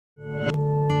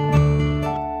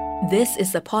This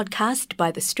is a podcast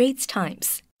by The Straits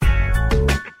Times.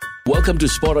 Welcome to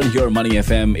Sport on here on Money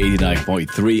FM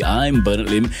 89.3. I'm Bernard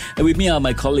Lim, and with me are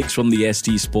my colleagues from the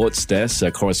ST Sports Desk,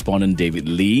 correspondent David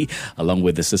Lee, along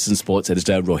with assistant sports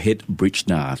editor Rohit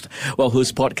Brijnath,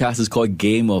 whose podcast is called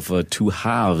Game of Two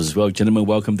Halves. Well, gentlemen,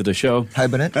 welcome to the show. Hi,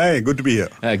 Bernard. Hey, good to be here.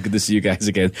 Good to see you guys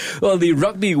again. Well, the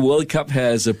Rugby World Cup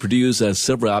has produced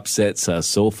several upsets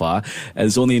so far, and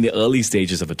it's only in the early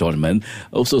stages of the tournament.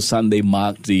 Also, Sunday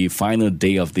marked the final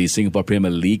day of the Singapore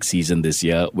Premier League season this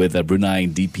year, with Brunei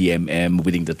DPM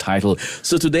winning the title.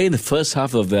 So today, in the first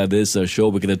half of this show,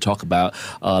 we're going to talk about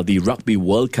the Rugby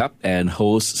World Cup and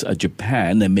hosts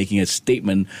Japan and making a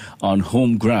statement on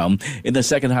home ground. In the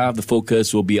second half, the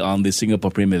focus will be on the Singapore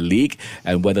Premier League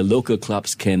and whether local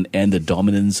clubs can end the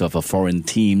dominance of foreign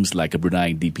teams like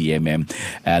Brunei DPM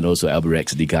and also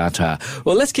Albirex Niigata.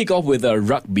 Well, let's kick off with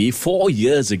rugby. 4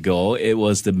 years ago, it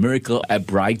was the miracle at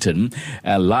Brighton.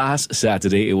 And last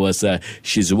Saturday, it was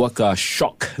Shizuoka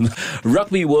shock.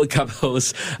 Rugby World Cup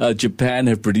hosts Japan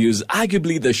have produced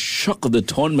arguably the shock of the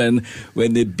tournament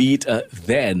when they beat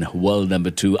then world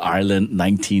number 2 Ireland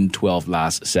 19-12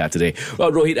 last Saturday.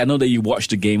 Well, Rohit, I know that you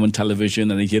watched the game on television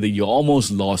and I hear that you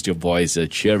almost lost your voice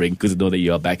cheering because I know that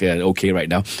you're back okay right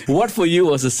now. What for you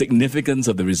was the significance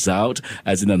of the result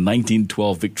as in a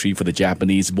 19-12 victory for the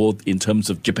Japanese, both in terms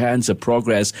of Japan's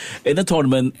progress in the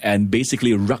tournament and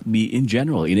basically rugby in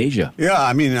general in Asia? Yeah,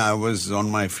 I mean, I was on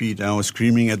my feet. I was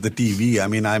screaming at the TV. I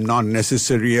mean, I'm not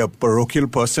necessarily a parochial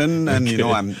person, and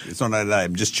it's not that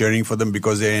I'm just cheering for them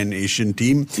because they're an Asian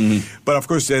team. Mm-hmm. But of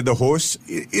course, they're the hosts.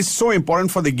 It's so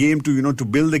important for the game to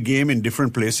build the game in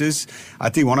different places. I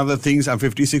think one of the things, I'm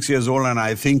 56 years old, and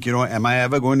I think, am I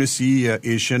ever going to see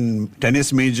Asian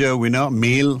tennis major winner,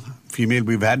 male? Female,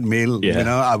 we've had male. Yeah.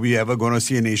 Are we ever going to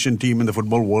see an Asian team in the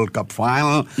Football World Cup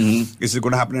final? Mm-hmm. Is it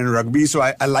going to happen in rugby? So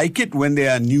I like it when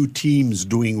there are new teams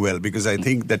doing well, because I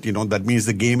think that, that means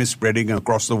the game is spreading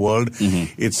across the world.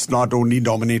 Mm-hmm. It's not only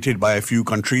dominated by a few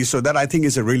countries. So that I think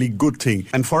is a really good thing.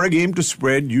 And for a game to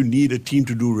spread, you need a team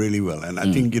to do really well. And I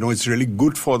think, it's really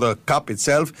good for the cup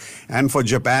itself and for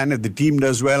Japan if the team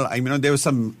does well. There was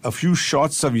a few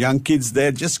shots of young kids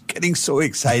there just getting so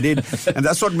excited. And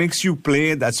that's what makes you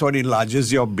play. That's what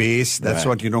enlarges your base. That's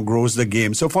right. What grows the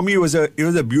game. So for me, it was a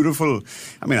beautiful.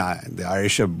 The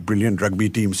Irish are a brilliant rugby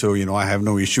team, so I have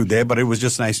no issue there. But it was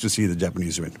just nice to see the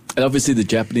Japanese win. And obviously, the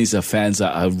Japanese fans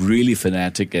are really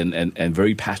fanatic and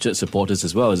very passionate supporters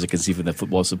as well, as you can see from the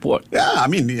football support. Yeah,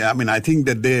 I think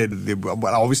that they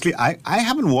well, obviously, I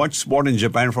haven't watched sport in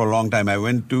Japan for a long time. I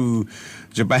went to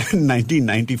Japan in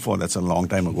 1994. That's a long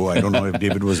time ago. I don't know if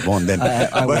David was born then.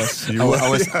 I was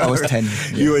 10.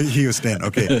 Yeah. He was 10.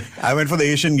 Okay. I went for the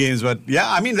Asian Games, but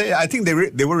yeah, I think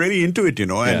they were really into it,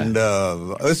 and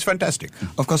it was fantastic.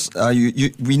 Of course,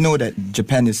 we know that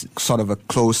Japan is sort of a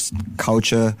closed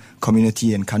culture,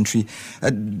 community and country.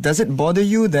 Does it bother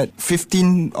you that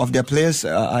 15 of their players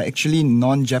are actually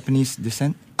non-Japanese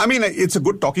descent? It's a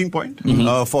good talking point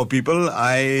for people.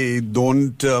 I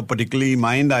don't particularly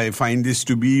mind. I find this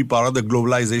to be part of the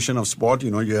globalization of sport.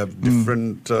 You have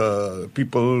different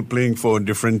people playing for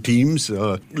different teams.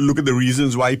 Look at the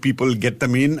reasons why people get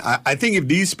them in. I think if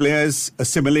these players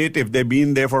assimilate, if they've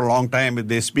been there for a long time, if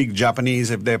they speak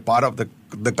Japanese, if they're part of the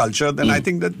culture, then I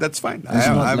think that's fine. I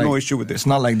have no issue with it. It's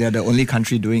not like they're the only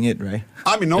country doing it, right?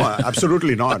 No,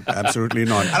 absolutely not. Absolutely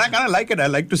not. And I kind of like it. I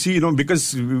like to see,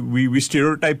 because we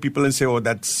stereotype people and say, oh,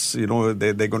 that's,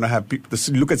 they're going to have people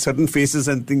look at certain faces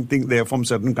and think they're from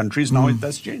certain countries. Now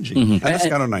that's changing. Mm-hmm. And that's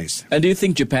kind of nice. And do you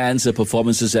think Japan's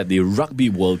performances at the Rugby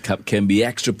World Cup can be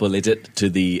extrapolated to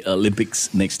the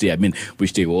Olympics next year?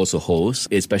 Which they will also host,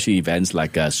 especially events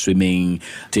like swimming,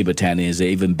 table tennis,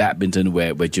 even badminton,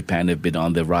 where Japan have been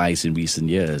on the rise in recent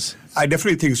years. I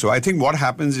definitely think so. I think what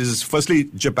happens is, firstly,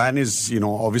 Japan is,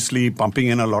 obviously pumping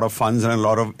in a lot of funds and a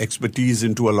lot of expertise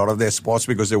into a lot of their sports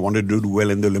because they want to do well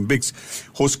in the Olympics.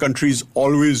 Host countries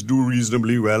always do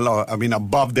reasonably well,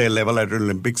 above their level at the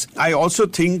Olympics. I also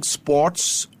think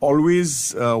sports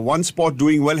always, one sport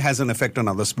doing well has an effect on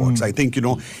other sports. I think,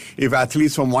 if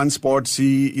athletes from one sport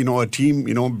see, a team,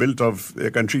 built of a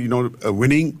country,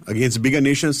 winning against bigger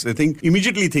nations, they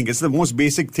immediately think it's the most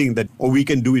basic thing that, we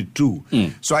can do it too.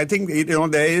 So I think,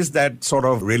 there is that sort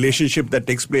of relationship that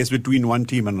takes place between one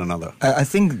team and another. I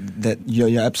think that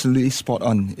you're absolutely spot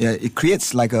on. Yeah, it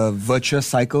creates like a virtuous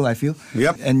cycle, I feel.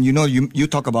 Yep. And you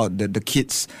talk about the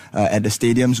kids at the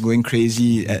stadiums going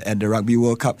crazy at the Rugby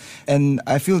World Cup. And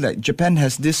I feel that Japan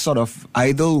has this sort of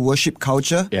idol worship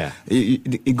culture. Yeah.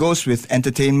 It goes with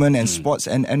entertainment and sports.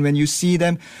 And when you see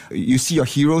them, you see your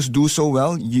heroes do so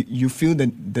well, you feel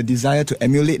the desire to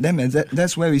emulate them. And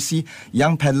that's where we see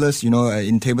young paddlers,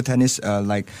 in table tennis tennis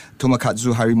like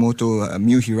Tomokazu Harimoto,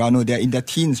 Miu Hirano. They're in their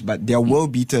teens, but they're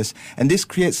world beaters. And this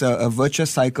creates a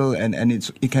virtuous cycle, and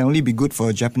it can only be good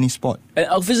for Japanese sport. And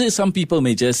obviously, some people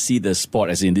may just see the sport,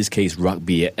 as in this case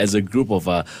rugby, as a group of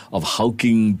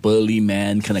hulking, burly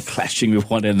men kind of clashing with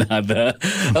one another.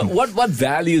 What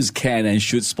values can and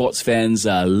should sports fans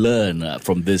learn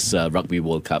from this Rugby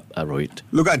World Cup, Rohit?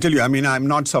 Look, I tell you, I mean, I'm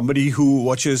not somebody who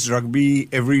watches rugby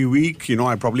every week. You know,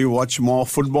 I probably watch more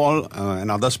football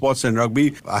and other sports than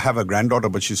rugby. I have a granddaughter,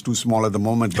 but she's too small at the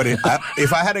moment. But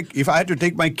if I had to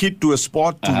take my kid to a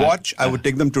sport to watch, I would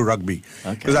take them to rugby,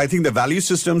 because I think the value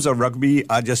systems of rugby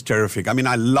are just terrific. I mean,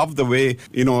 I love the way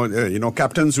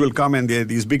captains will come, and they're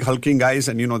these big hulking guys,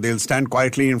 and they'll stand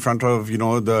quietly in front of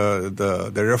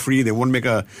the referee. They won't make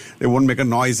a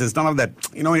noise. There's none of that.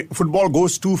 Football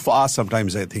goes too far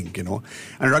sometimes, I think. And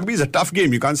rugby is a tough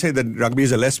game. You can't say that rugby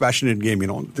is a less passionate game.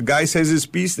 The guy says his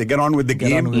piece, they get on with the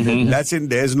game. That's it.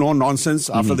 There's no nonsense.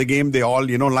 After the game, they all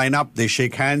line up, they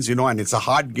shake hands, and it's a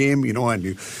hard game, and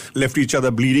you left each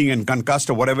other bleeding and concussed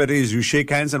or whatever it is. You shake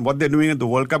hands, and what they're doing at the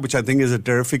World Cup, which I think is a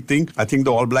terrific thing. I think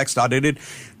the All Blacks started it.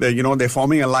 They're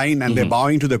forming a line and they're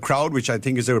bowing to the crowd, which I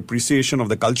think is an appreciation of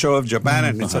the culture of Japan,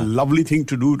 and it's a lovely thing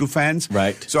to do to fans.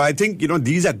 Right. So I think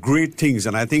these are great things,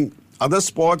 and I think other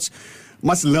sports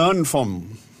must learn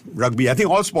from rugby. I think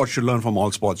all sports should learn from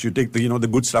all sports. You take the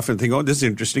good stuff and think, oh, this is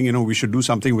interesting. We should do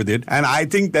something with it. And I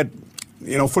think that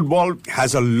football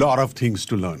has a lot of things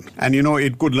to learn. And,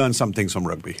 it could learn some things from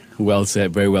rugby. Well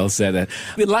said. Very well said.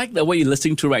 We like what you're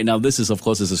listening to right now. This is, of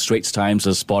course, a Straits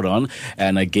Times Spot On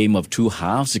and a game of two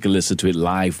halves. You can listen to it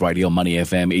live right here on Money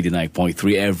FM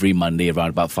 89.3 every Monday around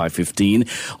about 5:15.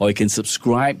 Or you can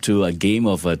subscribe to a game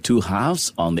of two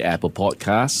halves on the Apple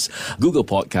Podcasts, Google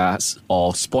Podcasts,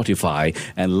 or Spotify.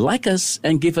 And like us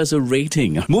and give us a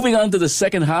rating. Moving on to the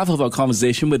second half of our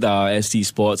conversation with our ST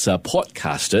Sports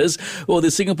podcasters. Well,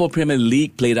 the Singapore Premier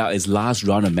League played out its last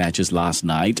round of matches last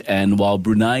night, and while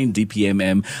Brunei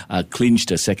DPMM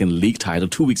clinched a second league title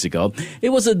 2 weeks ago, it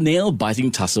was a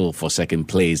nail-biting tussle for second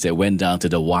place that went down to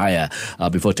the wire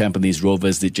before Tampines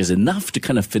Rovers did just enough to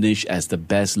kind of finish as the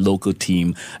best local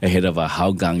team ahead of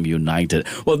Hougang United.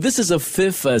 Well, this is a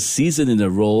fifth season in a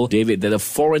row, David, that a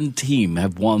foreign team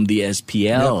have won the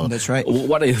SPL. Yep, that's right.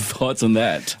 What are your thoughts on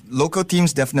that? Local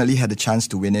teams definitely had a chance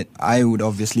to win it. I would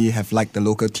obviously have liked the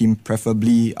local team,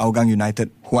 preferably Hougang United,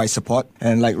 who I support.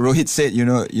 And like Rohit said,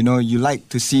 you like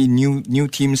to see new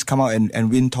teams come out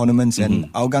and win tournaments.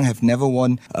 And Hougang have never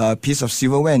won a piece of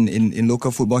silverware in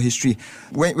local football history.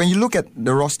 When you look at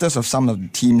the rosters of some of the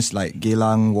teams like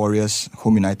Geylang, Warriors,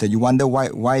 Home United, you wonder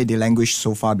why they languish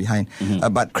so far behind.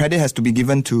 But credit has to be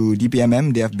given to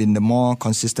DPMM. They have been the more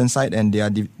consistent side, and they are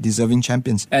deserving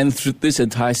champions. And through this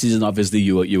entire season, obviously,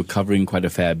 you were covering quite a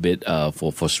fair bit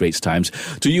for Straits Times.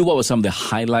 To you, what were some of the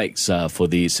highlights for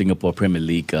the Singapore Premier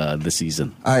League this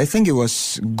season? I think it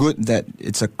was good that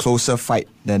it's a closer fight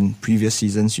than previous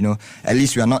seasons. At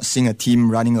least we are not seeing a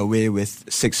team running away with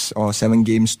 6 or 7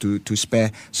 games to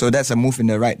spare. So that's a move in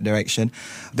the right direction.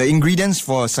 The ingredients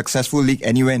for a successful league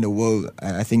anywhere in the world,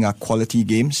 I think, are quality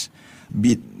games,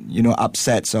 be it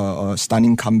upsets or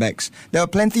stunning comebacks. There are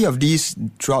plenty of these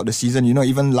throughout the season.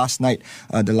 Even last night,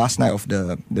 the last night of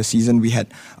the season, we had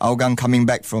Hougang coming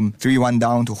back from 3-1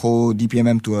 down to hold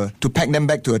DPMM to pack them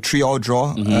back to a 3-3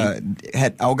 draw.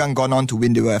 Had Hougang gone on to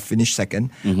win, they would have finished second.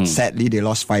 Sadly, they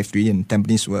lost 5-3 and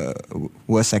Tampines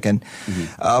were second.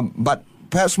 But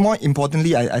perhaps more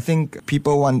importantly, I think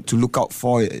people want to look out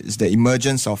for is the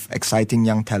emergence of exciting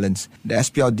young talents. The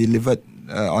SPL delivered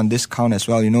on this count as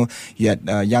well. You had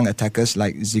young attackers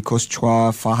like Zikos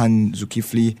Chua, Farhan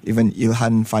Zulkifli, even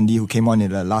Ilhan Fandi, who came on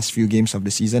in the last few games of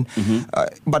the season.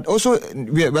 But also,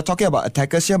 we're talking about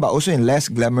attackers here, but also in less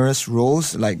glamorous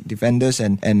roles like defenders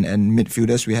and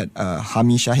midfielders. We had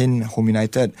Hami Shahin, Home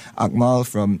United, Akmal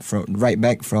from right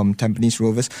back from Tampines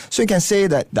Rovers. So you can say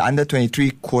that the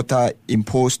under-23 quota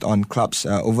imposed on clubs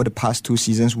over the past 2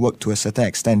 seasons worked to a certain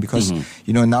extent, because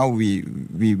now we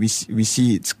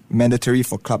see it's mandatory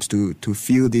for clubs to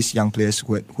feel these young players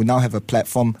who now have a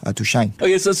platform to shine.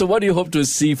 Okay, so what do you hope to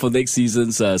see for next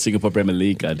season's Singapore Premier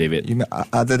League, David? You mean,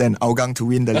 other than Hougang to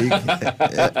win the league?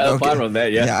 Apart from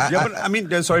that, but I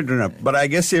mean, sorry to interrupt, but I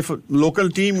guess if a local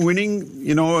team winning,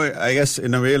 I guess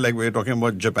in a way, like we're talking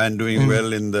about Japan doing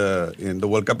well in the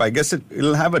World Cup, I guess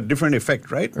it'll have a different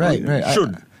effect, right? Right. It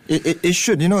should. It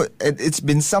should. It's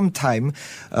been some time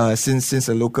since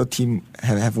a local team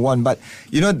have won. But,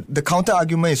 the counter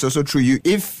argument is also true.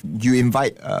 If you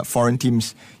invite foreign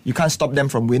teams, you can't stop them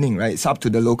from winning, right? It's up to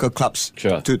the local clubs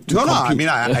Sure. to No, compete. I mean,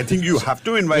 I think you have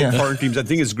to invite foreign teams. I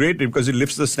think it's great because it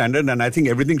lifts the standard, and I think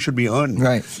everything should be earned.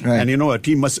 Right. And, a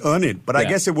team must earn it. But I Yeah.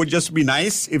 guess it would just be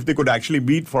nice if they could actually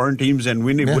beat foreign teams and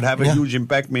win. It would have a huge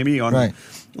impact maybe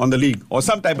on the league, or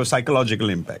some type of psychological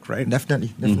impact, right?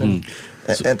 Definitely.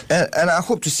 And I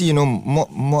hope to see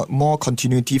more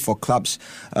continuity for clubs,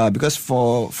 because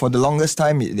for the longest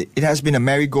time it has been a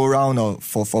merry-go-round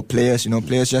for players.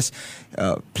 Players just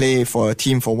play for a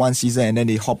team for one season and then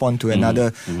they hop on to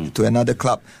another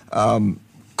club.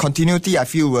 Continuity, I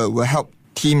feel, will help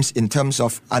teams in terms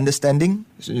of understanding,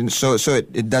 so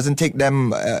it doesn't take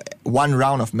them one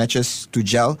round of matches to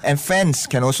gel, and fans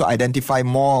can also identify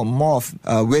more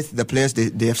with the players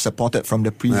they have supported from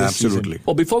the previous Absolutely. season.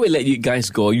 Well, before we let you guys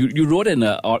go, you wrote an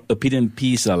opinion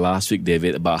piece last week,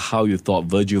 David, about how you thought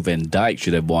Virgil van Dijk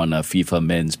should have won a FIFA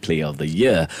Men's Player of the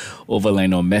Year over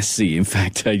Lionel Messi. In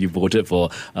fact, you voted for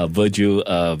Virgil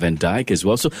van Dijk as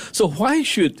well. So why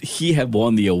should he have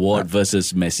won the award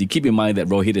versus Messi? Keep in mind that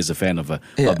Rohit is a fan of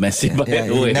Messi, by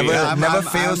the way. Never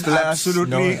fails to let us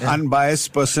absolutely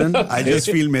unbiased person. I just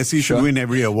feel Messi should win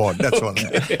every award. That's all.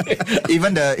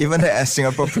 even the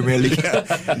Singapore Premier League.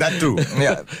 That too.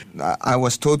 Yeah, I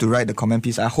was told to write the comment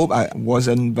piece. I hope I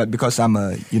wasn't, but because I'm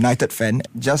a United fan,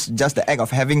 just the act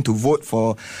of having to vote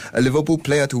for a Liverpool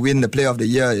player to win the Player of the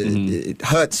Year, it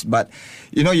hurts. But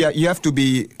you have to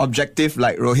be objective,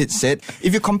 like Rohit said.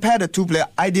 If you compare the two players,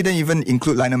 I didn't even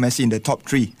include Lionel Messi in the top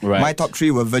three. Right. My top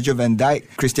three were Virgil van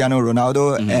Dijk, Cristiano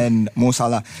Ronaldo, and Mo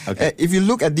Salah. Okay. If you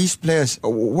look at these players,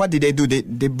 what did they do?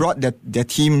 They brought their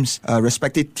teams,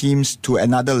 respective teams, to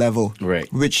another level, Right.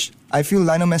 which I feel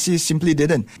Lionel Messi simply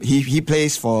didn't. He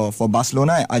plays for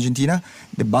Barcelona, Argentina.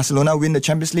 Did Barcelona win the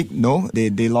Champions League? No.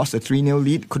 They lost a 3-0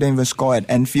 lead. Couldn't even score at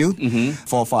Anfield.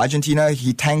 For Argentina,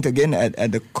 he tanked again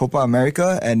at the Copa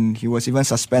America, and he was even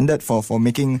suspended for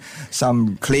making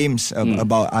some claims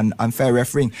about unfair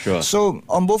refereeing. Sure. So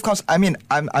on both counts, I mean,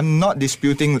 I'm not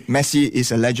disputing Messi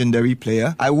is a legendary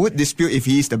player. I would dispute if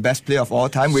he is the best player of all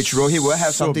time, which Rohit will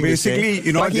have something to say.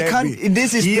 Basically, but he can't.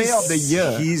 This is Player of the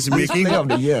Year. He's This is making Player of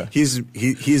the Year.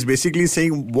 He's basically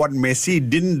saying what Messi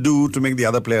didn't do to make the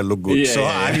other player look good.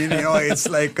 I mean, it's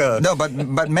like no, but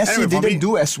Messi anyway, didn't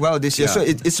do as well this year. Yeah. So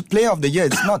it's a Player of the Year.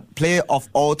 It's not Player of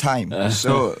all time.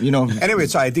 So Anyway,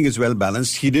 so I think it's well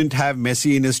balanced. He didn't have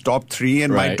Messi in his top three,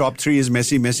 and my Right. top three is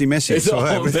Messi. It's So all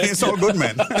everything's all good,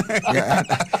 man. Yeah.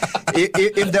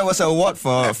 If there was an award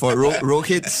for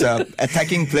Rohit's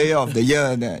attacking Player of the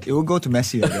Year, then it would go to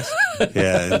Messi, I guess.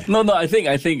 Yeah. No, I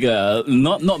think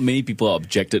not many people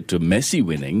objected to Messi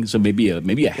winning, so maybe a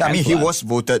handful. I mean, he was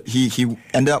voted. He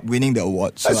ended up winning the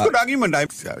award. So It's a good argument.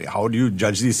 How do you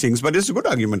judge these things? But it's a good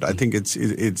argument. I think it's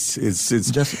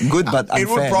just good, but unfair. It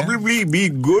would probably be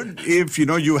good if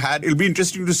you had. It'll be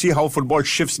interesting to see how football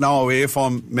shifts now away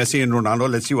from Messi and Ronaldo.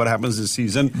 Let's see what happens this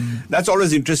season. That's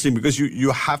always interesting because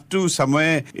you have to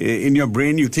somewhere in your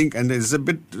brain you think, and it's a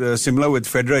bit similar with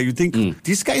Federer. You think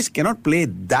these guys cannot play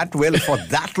that well for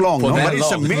that long. But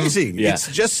it's amazing. Yeah. It's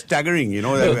just staggering.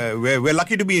 We're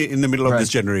lucky to be in the middle of this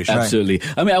generation. Absolutely.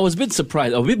 I mean, I was a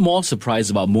bit more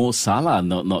surprised about Mo Salah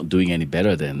not doing any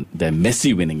better than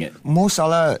Messi winning it. Mo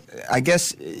Salah, I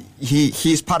guess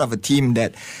he's part of a team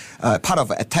that, part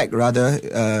of an attack rather,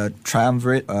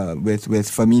 triumvirate with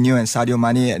Firmino and Sadio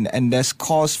Mane, and there's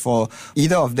cause for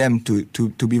either of them to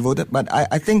be voted. But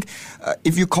I think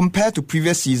if you compare to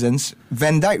previous seasons,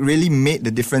 Van Dijk really made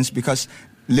the difference because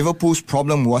Liverpool's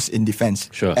problem was in defence.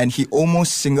 Sure. And he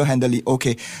almost single-handedly,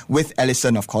 with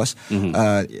Alisson, of course,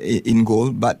 in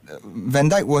goal, but Van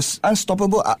Dijk was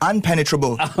unstoppable,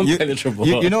 unpenetrable.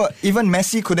 Even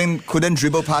Messi couldn't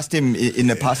dribble past him in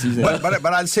the past season. But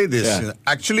I'll say this. Yeah.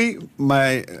 Actually,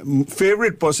 my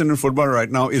favorite person in football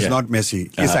right now is not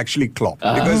Messi. It's actually Klopp.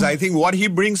 Because I think what he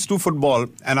brings to football,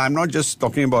 and I'm not just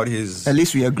talking about his at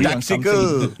least we agree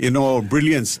tactical, on something.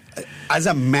 brilliance. As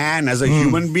a man, as a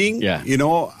human being,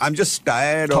 I'm just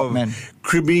tired Top of man.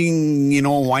 cribbing,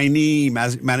 whiny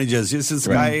managers. This is a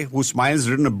guy who smiles,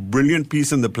 written a brilliant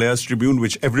piece in the Players' Tribune,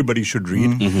 which everybody should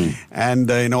read.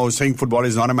 And, saying football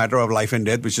is not a matter of life and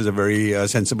death, which is a very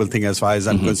sensible thing as far as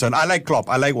I'm concerned. I like Klopp.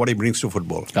 I like what he brings to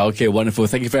football. Okay, wonderful.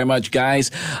 Thank you very much,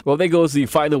 guys. Well, there goes the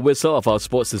final whistle of our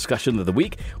sports discussion of the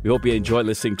week. We hope you enjoyed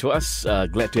listening to us.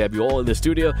 Glad to have you all in the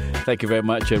studio. Thank you very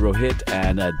much, Rohit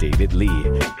and David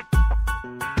Lee.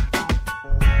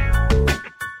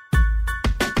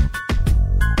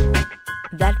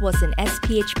 That was an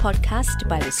SPH podcast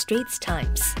by The Straits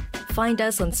Times. Find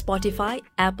us on Spotify,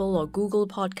 Apple or Google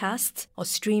Podcasts, or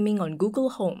streaming on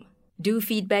Google Home. Do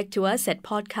feedback to us at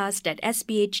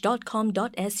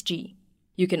podcast@sph.com.sg.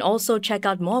 You can also check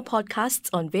out more podcasts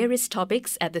on various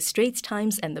topics at The Straits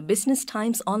Times and The Business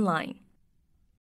Times online.